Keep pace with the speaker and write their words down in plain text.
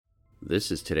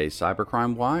This is today's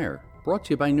Cybercrime Wire, brought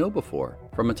to you by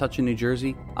KnowBe4. From Metuchen, New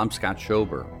Jersey, I'm Scott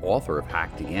Schober, author of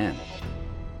Hacked Again.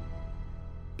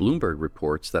 Bloomberg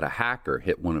reports that a hacker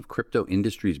hit one of crypto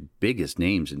industry's biggest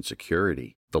names in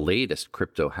security. The latest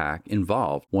crypto hack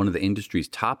involved one of the industry's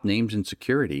top names in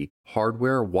security,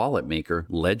 hardware wallet maker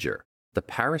Ledger. The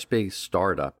Paris-based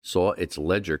startup saw its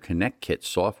Ledger Connect Kit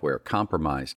software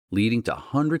compromised, leading to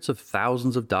hundreds of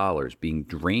thousands of dollars being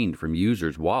drained from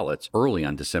users' wallets early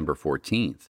on December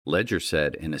 14th. Ledger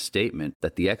said in a statement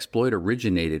that the exploit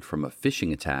originated from a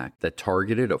phishing attack that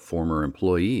targeted a former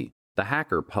employee. The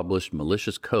hacker published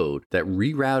malicious code that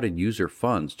rerouted user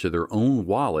funds to their own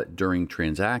wallet during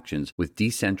transactions with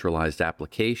decentralized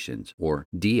applications, or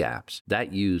DApps,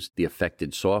 that used the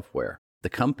affected software. The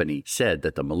company said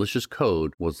that the malicious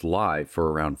code was live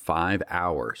for around 5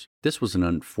 hours. This was an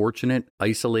unfortunate,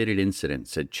 isolated incident,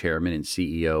 said Chairman and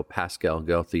CEO Pascal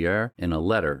Gauthier in a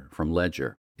letter from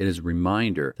Ledger. It is a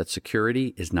reminder that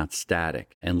security is not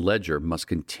static, and Ledger must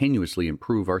continuously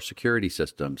improve our security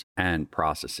systems and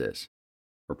processes.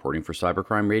 Reporting for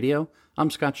Cybercrime Radio,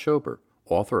 I'm Scott Schober,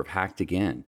 author of Hacked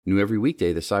Again. New every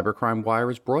weekday, the Cybercrime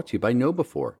Wire is brought to you by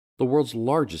KnowBe4, the world's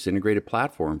largest integrated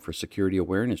platform for security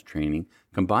awareness training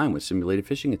combined with simulated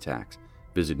phishing attacks.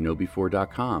 Visit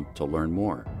knowbe4.com to learn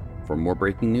more. For more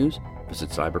breaking news, visit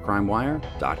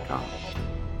cybercrimewire.com.